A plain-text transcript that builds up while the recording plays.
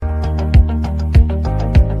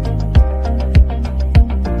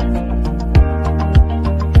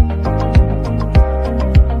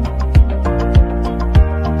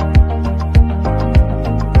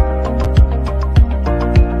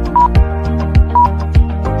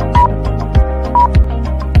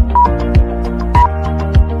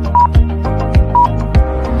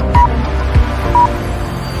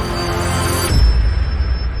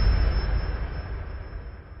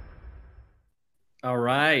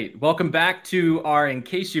right. Welcome back to our In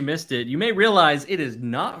Case You Missed It. You may realize it is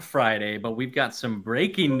not Friday, but we've got some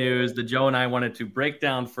breaking news that Joe and I wanted to break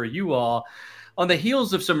down for you all. On the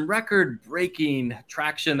heels of some record-breaking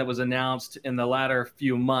traction that was announced in the latter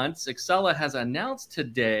few months, Accela has announced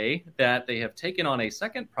today that they have taken on a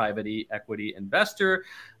second private equity investor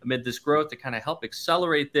amid this growth to kind of help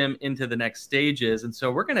accelerate them into the next stages. And so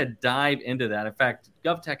we're going to dive into that. In fact,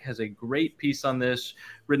 GovTech has a great piece on this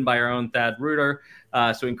written by our own Thad Reuter.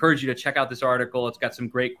 So I encourage you to check out this article. It's got some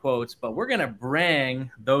great quotes, but we're going to bring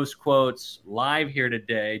those quotes live here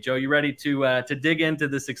today. Joe, you ready to dig into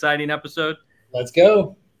this exciting episode? Let's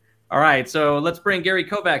go. All right, so let's bring Gary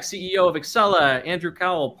Kovacs, CEO of Accela, Andrew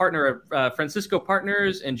Kowal, partner of Francisco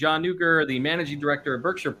Partners, and John Nuger, the managing director of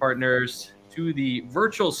Berkshire Partners, to the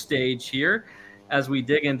virtual stage here as we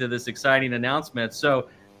dig into this exciting announcement. So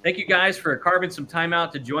thank you guys for carving some time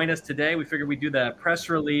out to join us today. We figured we'd do the press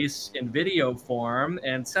release in video form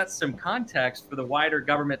and set some context for the wider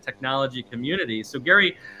government technology community. So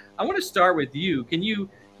Gary, I want to start with you. Can you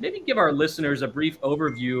maybe give our listeners a brief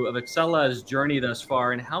overview of Accela's journey thus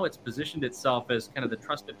far and how it's positioned itself as kind of the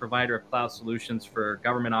trusted provider of cloud solutions for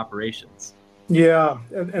government operations? Yeah,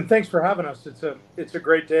 and thanks for having us. It's a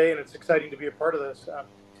great day, and it's exciting to be a part of this.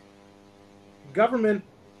 Government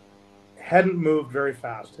hadn't moved very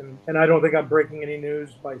fast, and I don't think I'm breaking any news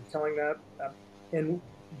by telling that.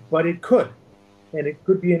 But it could, and it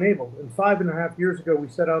could be enabled. And 5.5 years ago, we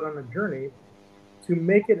set out on a journey to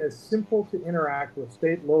make it as simple to interact with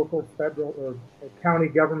state, local, federal, or county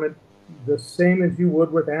government the same as you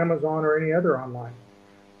would with Amazon or any other online.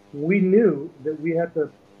 We knew that we had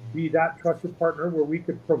to be that trusted partner where we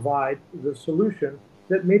could provide the solution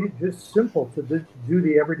that made it just simple to do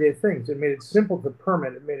the everyday things. It made it simple to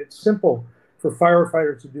permit. It made it simple for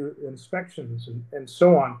firefighters to do inspections and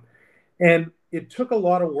so on. And it took a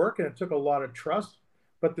lot of work and it took a lot of trust.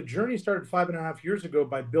 But the journey started 5.5 years ago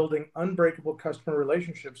by building unbreakable customer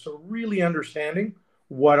relationships. So really understanding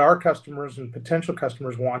what our customers and potential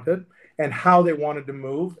customers wanted and how they wanted to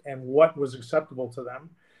move and what was acceptable to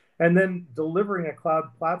them. And then delivering a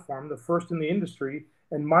cloud platform, the first in the industry,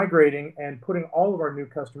 and migrating and putting all of our new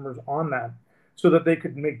customers on that so that they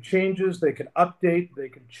could make changes, they could update, they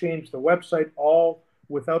could change the website, all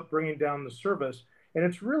without bringing down the service. And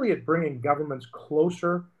it's really at bringing governments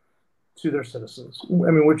closer to their citizens,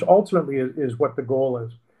 which ultimately is what the goal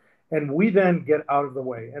is. And we then get out of the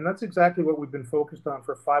way. And that's exactly what we've been focused on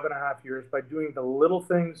for 5.5 years by doing the little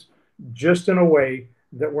things just in a way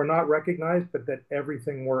that we're not recognized, but that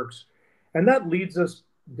everything works. And that leads us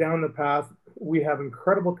down the path. We have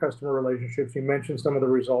incredible customer relationships. You mentioned some of the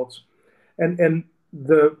results. And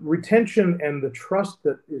the retention and the trust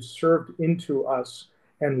that is served into us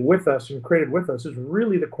and with us and created with us is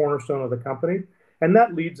really the cornerstone of the company. And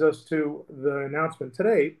that leads us to the announcement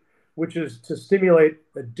today, which is to stimulate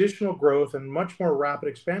additional growth and much more rapid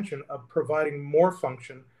expansion of providing more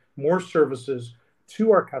function, more services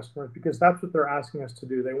to our customers, because that's what they're asking us to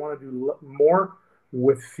do. They want to do more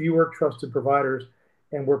with fewer trusted providers,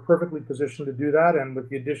 and we're perfectly positioned to do that. And with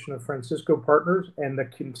the addition of Francisco Partners and the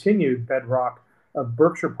continued bedrock of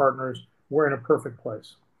Berkshire Partners, we're in a perfect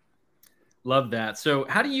place. Love that. So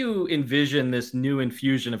how do you envision this new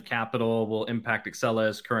infusion of capital will impact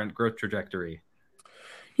Accela's current growth trajectory?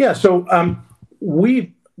 Yeah, so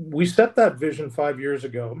we set that vision 5 years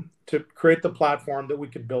ago to create the platform that we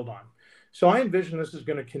could build on. So I envision this is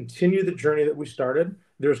going to continue the journey that we started.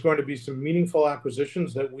 There's going to be some meaningful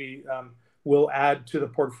acquisitions that we will add to the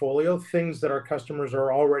portfolio, things that our customers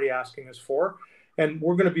are already asking us for. And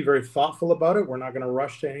we're going to be very thoughtful about it. We're not going to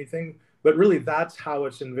rush to anything. But really, that's how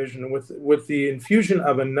it's envisioned with the infusion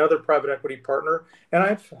of another private equity partner. And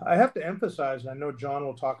I have to emphasize, and I know John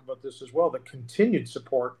will talk about this as well, the continued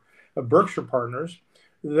support of Berkshire Partners.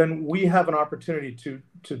 Then we have an opportunity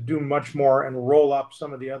to do much more and roll up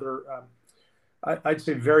some of the other, I'd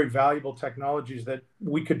say, very valuable technologies that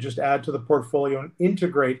we could just add to the portfolio and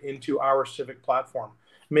integrate into our civic platform,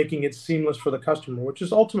 making it seamless for the customer, which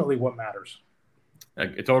is ultimately what matters. I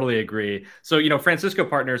totally agree. So, Francisco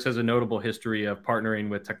Partners has a notable history of partnering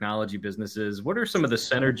with technology businesses. What are some of the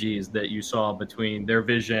synergies that you saw between their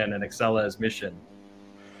vision and Accela's mission?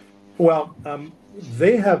 Well,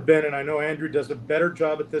 they have been, and I know Andrew does a better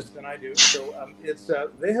job at this than I do. So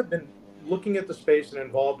they have been looking at the space and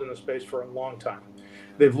involved in the space for a long time.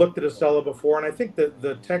 They've looked at Accela before, and I think that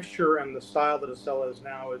the texture and the style that Accela is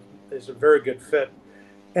now is a very good fit.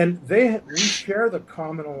 And we share the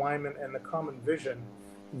common alignment and the common vision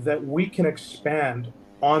that we can expand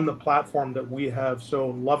on the platform that we have so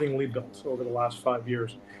lovingly built over the last 5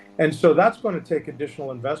 years. And so that's going to take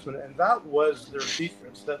additional investment. And that was their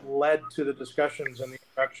thesis that led to the discussions and the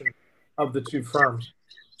interaction of the two firms.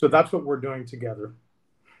 So that's what we're doing together.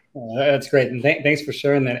 That's great. And thanks for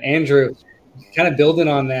sharing that. Andrew, kind of building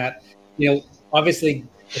on that, obviously,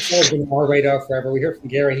 Accela's been on our radar forever. We heard from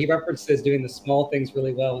Gary. He references doing the small things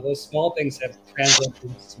really well. Those small things have translated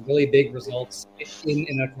into some really big results in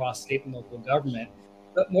and across state and local government.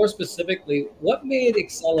 But more specifically, what made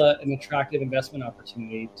Accela an attractive investment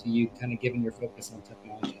opportunity to you, kind of given your focus on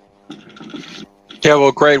technology? Yeah,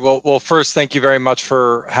 well, great. Well, first, thank you very much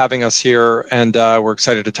for having us here. And we're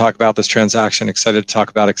excited to talk about this transaction, excited to talk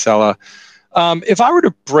about Accela. If I were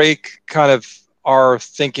to break kind of our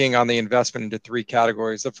thinking on the investment into three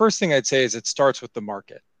categories, the first thing I'd say is it starts with the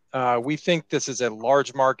market. We think this is a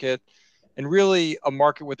large market and really a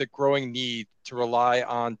market with a growing need to rely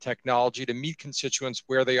on technology to meet constituents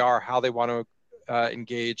where they are, how they want to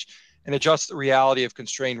engage, and adjust the reality of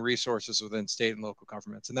constrained resources within state and local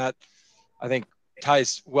governments. And that, I think,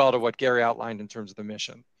 ties well to what Gary outlined in terms of the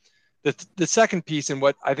mission. The second piece, and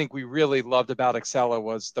what I think we really loved about Accela,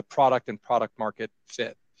 was the product and product market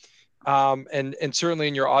fit. And certainly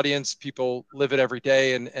in your audience, people live it every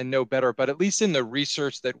day and know better, but at least in the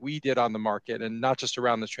research that we did on the market, and not just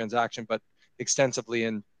around this transaction, but extensively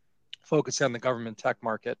in focus on the government tech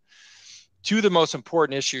market, two of the most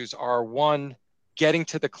important issues are, one, getting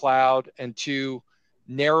to the cloud, and two,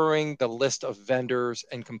 narrowing the list of vendors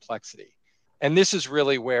and complexity. And this is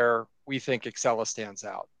really where we think Accela stands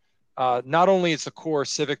out. Not only is the core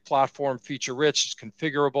Civic platform feature-rich, it's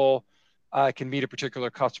configurable, can meet a particular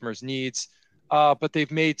customer's needs, but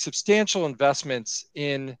they've made substantial investments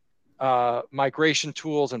in migration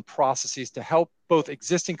tools and processes to help both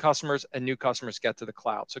existing customers and new customers get to the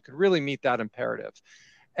cloud. So it can really meet that imperative.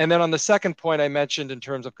 And then on the second point I mentioned in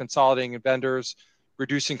terms of consolidating vendors,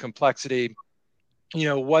 reducing complexity,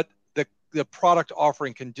 what the product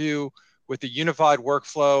offering can do with a unified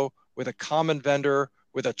workflow, with a common vendor,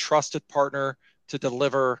 with a trusted partner to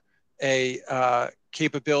deliver a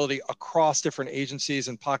capability across different agencies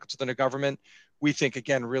and pockets within a government, we think,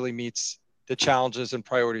 again, really meets the challenges and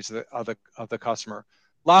priorities of the customer.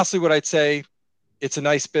 Lastly, what I'd say, it's a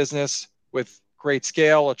nice business with great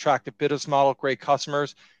scale, attractive business model, great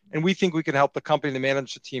customers, and we think we can help the company and the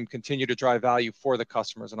management team continue to drive value for the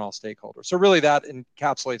customers and all stakeholders. So really that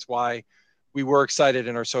encapsulates why we were excited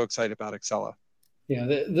and are so excited about Accela.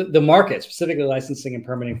 The market, specifically licensing and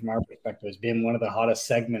permitting from our perspective, has been one of the hottest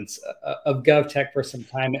segments of GovTech for some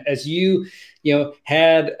time. As you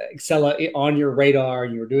had Accela on your radar,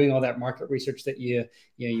 you were doing all that market research that you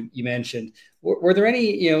mentioned. Were there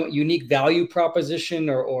any unique value proposition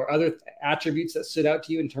or other attributes that stood out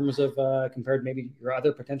to you in terms of compared to maybe your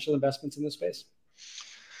other potential investments in this space?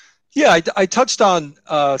 Yeah, I touched on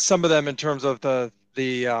some of them in terms of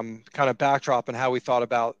the kind of backdrop and how we thought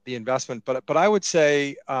about the investment. But I would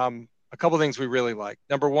say a couple of things we really like.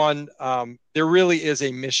 Number one, there really is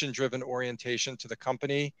a mission-driven orientation to the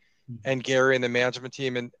company and Gary and the management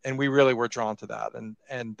team, and we really were drawn to that,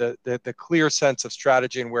 and the clear sense of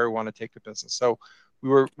strategy and where we want to take the business. So we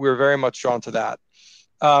were very much drawn to that.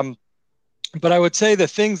 But I would say the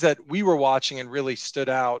things that we were watching and really stood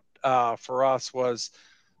out for us was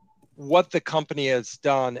what the company has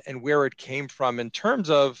done and where it came from in terms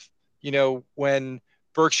of, when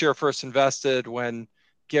Berkshire first invested, when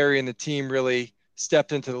Gary and the team really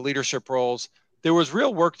stepped into the leadership roles, there was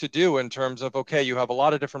real work to do in terms of, okay, you have a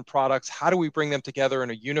lot of different products. How do we bring them together in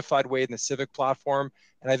a unified way in the Civic platform?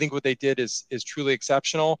 And I think what they did is truly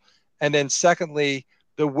exceptional. And then secondly,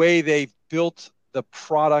 the way they built the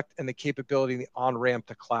product and the capability in the on-ramp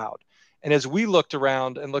to cloud. And as we looked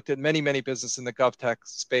around and looked at many, many businesses in the GovTech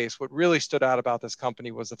space, what really stood out about this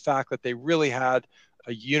company was the fact that they really had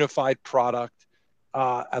a unified product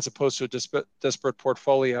as opposed to a disparate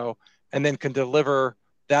portfolio, and then can deliver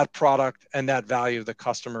that product and that value to the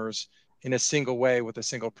customers in a single way with a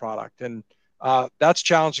single product. And that's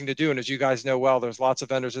challenging to do. And as you guys know well, there's lots of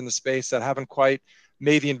vendors in the space that haven't quite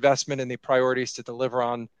made the investment and the priorities to deliver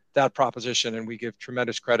on that proposition. And we give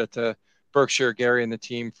tremendous credit to Berkshire, Gary, and the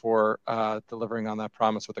team for delivering on that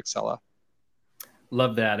promise with Accela.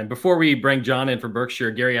 Love that. And before we bring John in from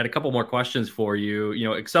Berkshire, Gary, I had a couple more questions for you.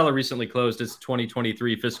 Accela recently closed its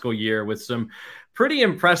 2023 fiscal year with some pretty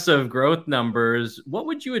impressive growth numbers. What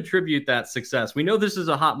would you attribute that success? We know this is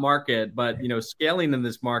a hot market, but scaling in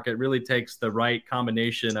this market really takes the right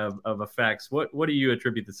combination of effects. What do you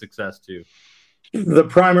attribute the success to? The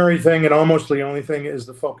primary thing, and almost the only thing, is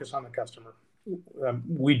the focus on the customer.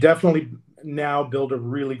 We definitely now build a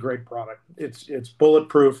really great product. It's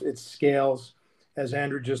bulletproof, it scales, As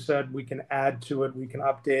Andrew just said, we can add to it, we can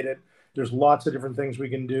update it. There's lots of different things we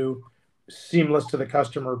can do seamless to the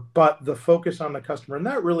customer, but the focus on the customer, and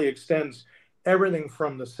that really extends everything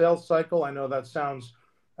from the sales cycle. I know that sounds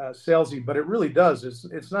salesy, but it really does.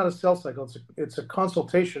 It's not a sales cycle. It's a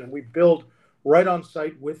consultation, and we build right on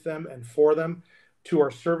site with them and for them, to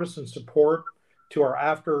our service and support, to our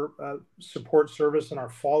after support service and our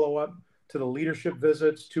follow-up, to the leadership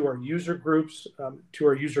visits, to our user groups, to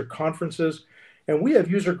our user conferences. And we have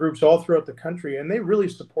user groups all throughout the country, and they really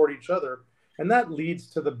support each other. And that leads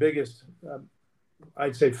to the biggest,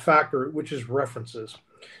 I'd say, factor, which is references.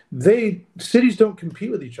 Cities don't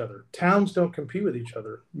compete with each other. Towns don't compete with each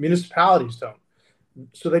other. Municipalities don't.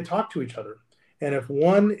 So they talk to each other. And if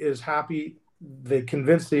one is happy, they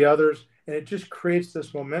convince the others, and it just creates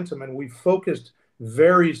this momentum. And we focused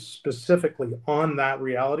very specifically on that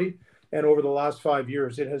reality. And over the last 5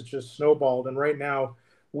 years, it has just snowballed. And right now,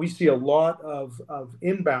 we see a lot of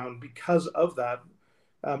inbound because of that.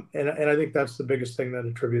 And I think that's the biggest thing that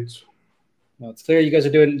attributes. Well, it's clear you guys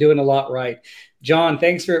are doing a lot right. John,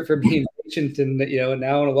 thanks for being patient, and now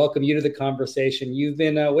I want to welcome you to the conversation. You've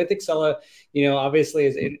been with Accela, obviously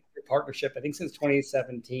as in partnership, I think since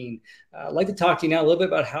 2017. I'd like to talk to you now a little bit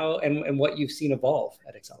about how and what you've seen evolve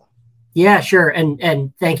at Accela. Yeah, sure.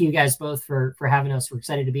 And thank you guys both for having us. We're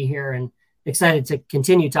excited to be here and excited to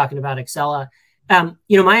continue talking about Accela.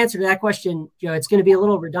 My answer to that question, it's going to be a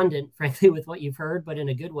little redundant, frankly, with what you've heard, but in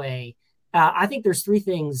a good way. I think there's three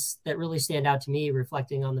things that really stand out to me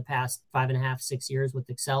reflecting on the past 5.5, 6 years with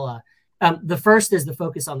Accela. The first is the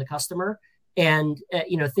focus on the customer. And,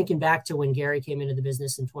 thinking back to when Gary came into the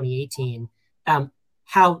business in 2018,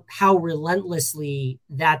 how relentlessly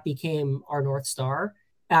that became our North Star,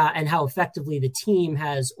 and how effectively the team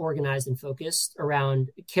has organized and focused around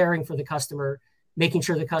caring for the customer, making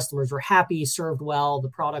sure the customers were happy, served well, the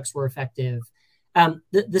products were effective.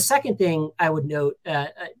 The second thing I would note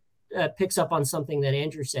picks up on something that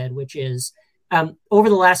Andrew said, which is over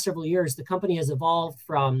the last several years, the company has evolved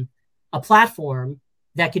from a platform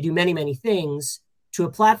that could do many, many things to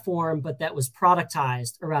a platform, but that was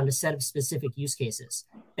productized around a set of specific use cases.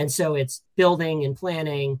 And so it's building and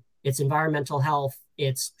planning, it's environmental health,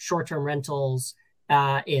 it's short-term rentals,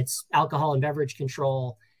 it's alcohol and beverage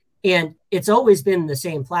control. And it's always been the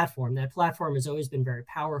same platform. That platform has always been very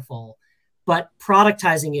powerful, but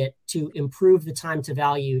productizing it to improve the time to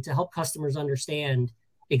value, to help customers understand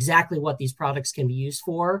exactly what these products can be used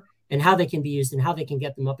for and how they can be used and how they can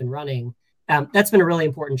get them up and running. That's been a really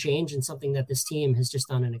important change and something that this team has just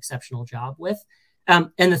done an exceptional job with.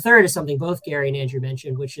 And the third is something both Gary and Andrew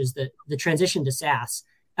mentioned, which is the transition to SaaS.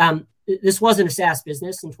 This wasn't a SaaS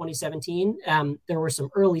business in 2017. There were some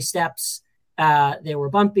early steps. They were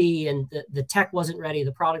bumpy, and the tech wasn't ready.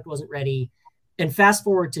 The product wasn't ready. And fast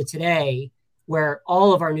forward to today, where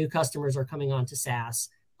all of our new customers are coming on to SaaS.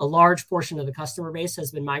 A large portion of the customer base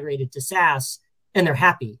has been migrated to SaaS, and they're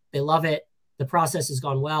happy. They love it. The process has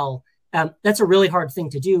gone well. That's a really hard thing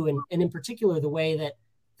to do. And in particular, the way that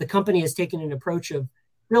the company has taken an approach of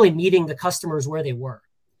really meeting the customers where they were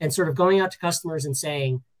and sort of going out to customers and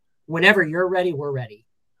saying, whenever you're ready, we're ready.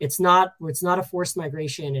 It's not a forced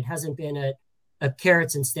migration. It hasn't been a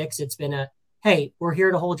carrots and sticks. It's been hey, we're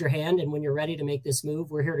here to hold your hand. And when you're ready to make this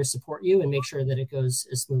move, we're here to support you and make sure that it goes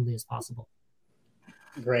as smoothly as possible.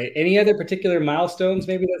 Great. Any other particular milestones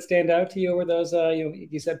maybe that stand out to you over those,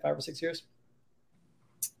 you said 5 or 6 years?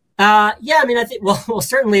 I think, well,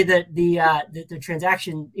 certainly the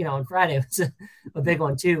transaction, on Friday was a big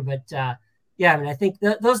one too. But I think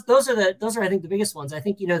those are I think the biggest ones. I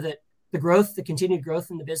think, that the continued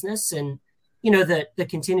growth in the business and, the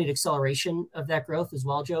continued acceleration of that growth as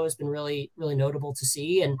well, Joe, has been really, really notable to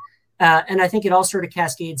see. And I think it all sort of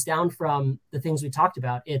cascades down from the things we talked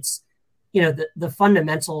about. It's, the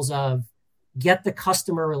fundamentals of get the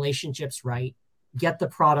customer relationships right, get the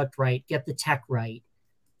product right, get the tech right.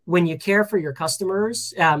 When you care for your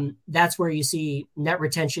customers, that's where you see net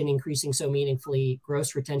retention increasing so meaningfully,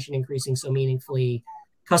 gross retention increasing so meaningfully,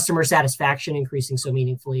 customer satisfaction increasing so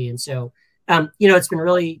meaningfully. And so, it's been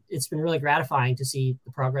really gratifying to see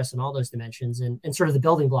the progress in all those dimensions and sort of the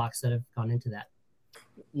building blocks that have gone into that.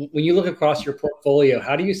 When you look across your portfolio,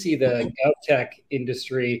 how do you see the govtech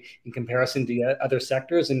industry in comparison to other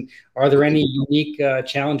sectors? And are there any unique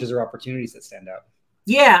challenges or opportunities that stand out?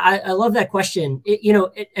 Yeah, I love that question.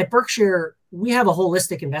 At Berkshire, we have a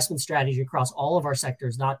holistic investment strategy across all of our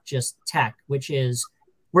sectors, not just tech, which is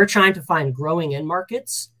we're trying to find growing end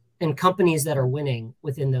markets and companies that are winning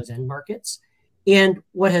within those end markets. And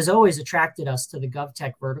what has always attracted us to the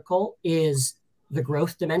GovTech vertical is the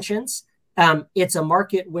growth dimensions. It's a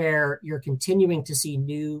market where you're continuing to see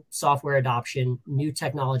new software adoption, new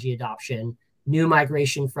technology adoption, new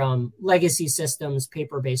migration from legacy systems,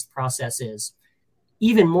 paper-based processes.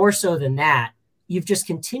 Even more so than that, you've just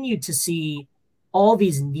continued to see all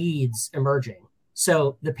these needs emerging.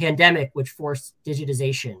 So the pandemic, which forced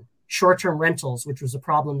digitization, short-term rentals, which was a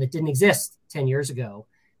problem that didn't exist 10 years ago,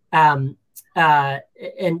 the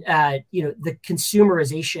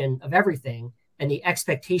consumerization of everything and the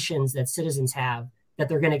expectations that citizens have that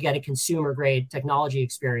they're going to get a consumer-grade technology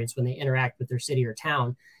experience when they interact with their city or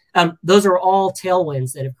town. Those are all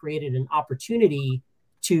tailwinds that have created an opportunity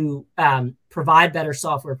to provide better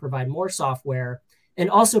software, provide more software, and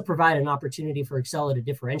also provide an opportunity for Accela to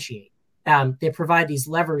differentiate. They provide these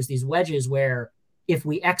levers, these wedges, where if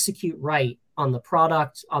we execute right on the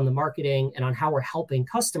product, on the marketing, and on how we're helping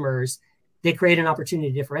customers, they create an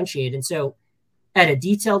opportunity to differentiate. And so at a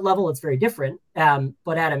detailed level, it's very different.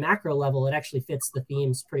 But at a macro level, it actually fits the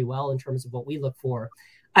themes pretty well in terms of what we look for.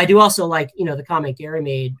 I do also like, the comment Gary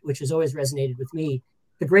made, which has always resonated with me.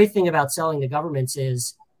 The great thing about selling to governments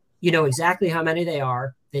is you know exactly how many they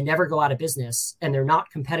are. They never go out of business, and they're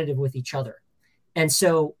not competitive with each other. And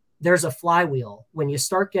so there's a flywheel. When you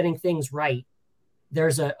start getting things right,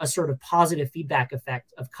 there's a sort of positive feedback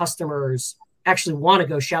effect of customers actually want to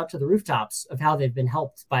go shout to the rooftops of how they've been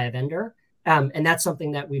helped by a vendor. And that's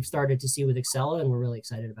something that we've started to see with Accela, and we're really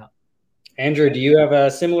excited about. Andrew, do you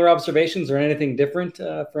have similar observations or anything different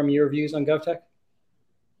from your views on GovTech?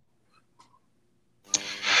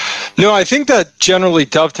 No, I think that generally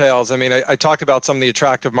dovetails. I mean, I talked about some of the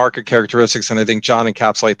attractive market characteristics, and I think John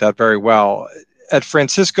encapsulated that very well. At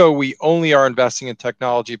Francisco, we only are investing in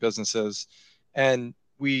technology businesses, and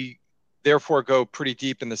we therefore go pretty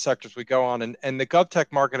deep in the sectors we go on. And the GovTech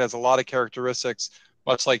market has a lot of characteristics,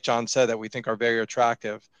 much like John said, that we think are very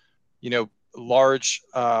attractive. Large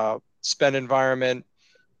spend environment,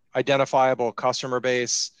 identifiable customer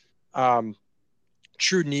base,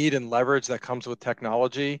 true need and leverage that comes with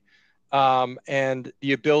technology, and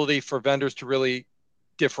the ability for vendors to really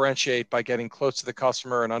differentiate by getting close to the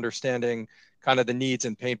customer and understanding kind of the needs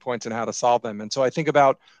and pain points and how to solve them. And so I think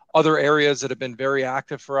about other areas that have been very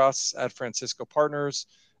active for us at Francisco Partners,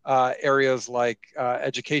 areas like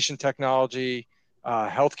education technology,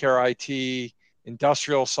 healthcare IT,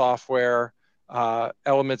 industrial software,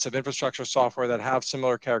 elements of infrastructure software that have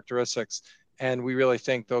similar characteristics. And we really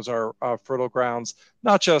think those are fertile grounds,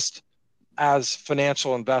 not just as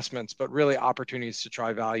financial investments, but really opportunities to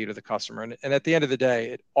try value to the customer. And at the end of the day,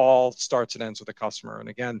 it all starts and ends with the customer. And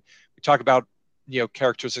again, we talk about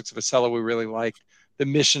characteristics of Accela we really like, the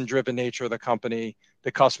mission-driven nature of the company,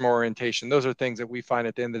 the customer orientation. Those are things that we find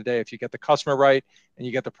at the end of the day, if you get the customer right and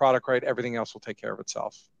you get the product right, everything else will take care of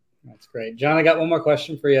itself. That's great. John, I got one more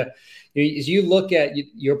question for you. As you look at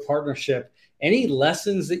your partnership, any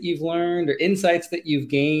lessons that you've learned or insights that you've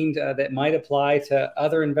gained that might apply to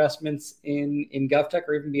other investments in GovTech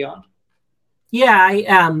or even beyond?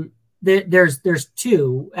 Yeah, there's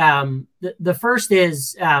two. The first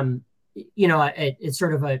is, it's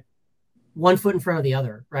sort of a one foot in front of the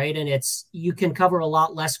other, right? And you can cover a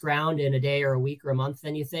lot less ground in a day or a week or a month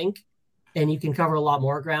than you think, and you can cover a lot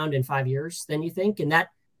more ground in 5 years than you think. And that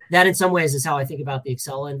in some ways is how I think about the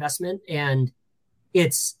Accela investment. And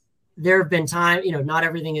there have been times, not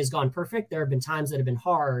everything has gone perfect. There have been times that have been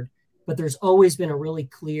hard, but there's always been a really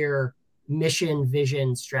clear mission,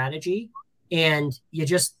 vision, strategy. And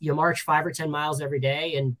you march 5 or 10 miles every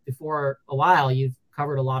day. And before a while, you've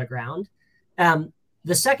covered a lot of ground.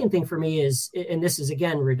 The second thing for me is, and this is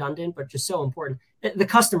again redundant, but just so important, the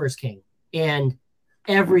customer's king, and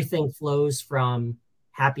everything flows from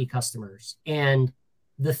happy customers. And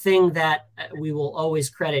the thing that we will always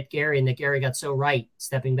credit Gary, and that Gary got so right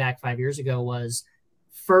stepping back 5 years ago, was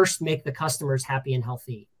first make the customers happy and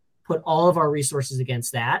healthy, put all of our resources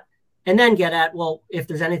against that, and then get at, well, if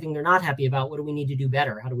there's anything they're not happy about, what do we need to do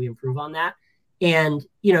better? How do we improve on that? And,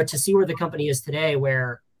 to see where the company is today,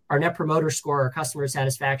 where our net promoter score, our customer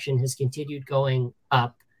satisfaction has continued going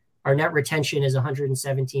up. Our net retention is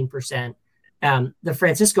 117%. The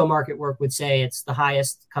Francisco market work would say it's the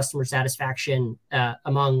highest customer satisfaction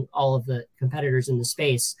among all of the competitors in the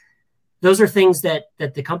space. Those are things that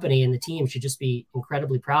the company and the team should just be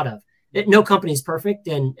incredibly proud of. No company is perfect,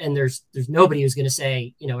 and there's nobody who's going to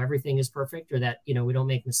say everything is perfect or that we don't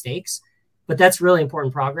make mistakes. But that's really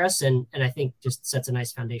important progress, and I think just sets a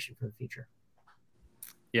nice foundation for the future.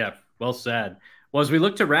 Yeah, well said. Well, as we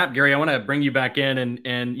look to wrap, Gary, I want to bring you back in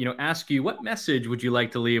and ask you, what message would you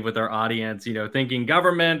like to leave with our audience? Thinking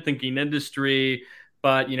government, thinking industry,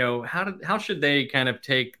 But, you know, how should they kind of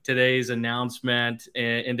take today's announcement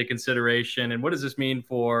into consideration? And what does this mean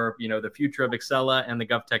for, you know, the future of Accela and the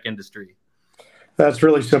GovTech industry? That's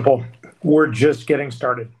really simple. We're just getting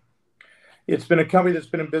started. It's been a company that's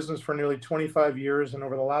been in business for nearly 25 years. And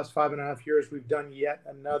over the last 5.5 years, we've done yet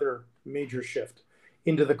another major shift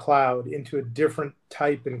into the cloud, into a different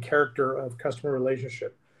type and character of customer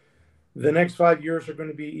relationship. The next 5 years are going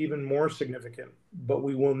to be even more significant, but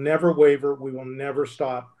we will never waver. We will never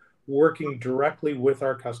stop working directly with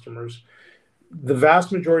our customers. The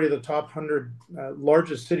vast majority of the top 100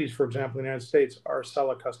 largest cities, for example, in the United States, are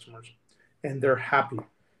Accela customers, and they're happy.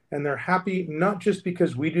 And they're happy not just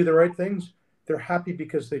because we do the right things, they're happy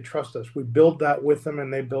because they trust us. We build that with them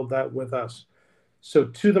and they build that with us. So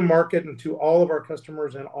to the market and to all of our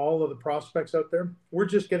customers and all of the prospects out there, we're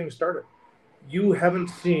just getting started. You haven't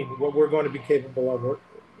seen what we're going to be capable of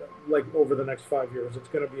like over the next 5 years. It's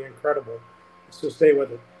going to be incredible. So stay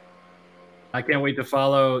with it. I can't wait to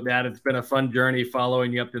follow that. It's been a fun journey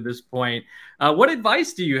following you up to this point. What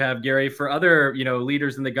advice do you have, Gary, for other, you know,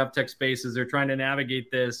 leaders in the GovTech space as they're trying to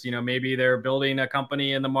navigate this? You know, maybe they're building a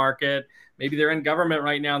company in the market, maybe they're in government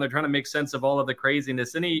right now and they're trying to make sense of all of the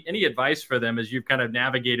craziness. Any advice for them as you've kind of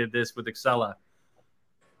navigated this with Accela?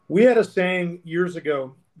 We had a saying years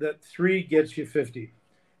ago that 3 gets you 50.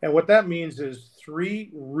 And what that means is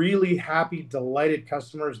 3 really happy, delighted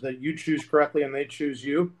customers that you choose correctly and they choose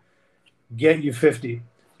you get you 50.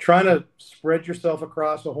 Trying to spread yourself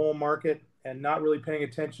across the whole market and not really paying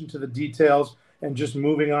attention to the details and just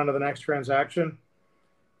moving on to the next transaction,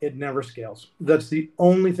 it never scales. That's the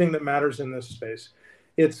only thing that matters in this space.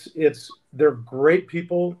 They're great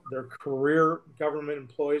people. They're career government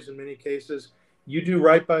employees in many cases. You do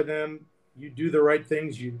right by them. You do the right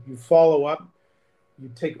things. You follow up. You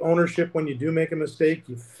take ownership when you do make a mistake.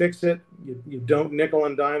 You fix it. You don't nickel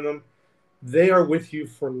and dime them. They are with you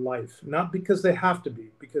for life, not because they have to be,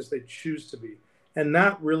 because they choose to be. And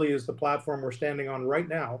that really is the platform we're standing on right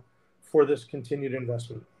now for this continued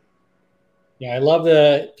investment. Yeah, I love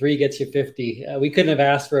the 3 gets you 50. We couldn't have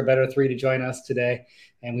asked for a better 3 to join us today.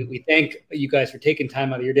 And we thank you guys for taking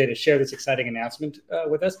time out of your day to share this exciting announcement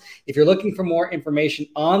with us. If you're looking for more information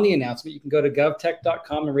on the announcement, you can go to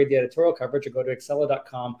govtech.com and read the editorial coverage, or go to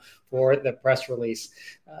accela.com for the press release.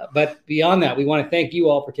 But beyond that, we want to thank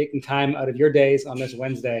you all for taking time out of your days on this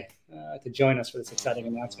Wednesday to join us for this exciting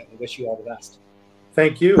announcement. We wish you all the best.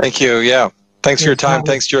 Thank you. Thank you. Yeah. Thanks for your time.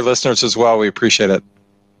 Thanks to your listeners as well. We appreciate it.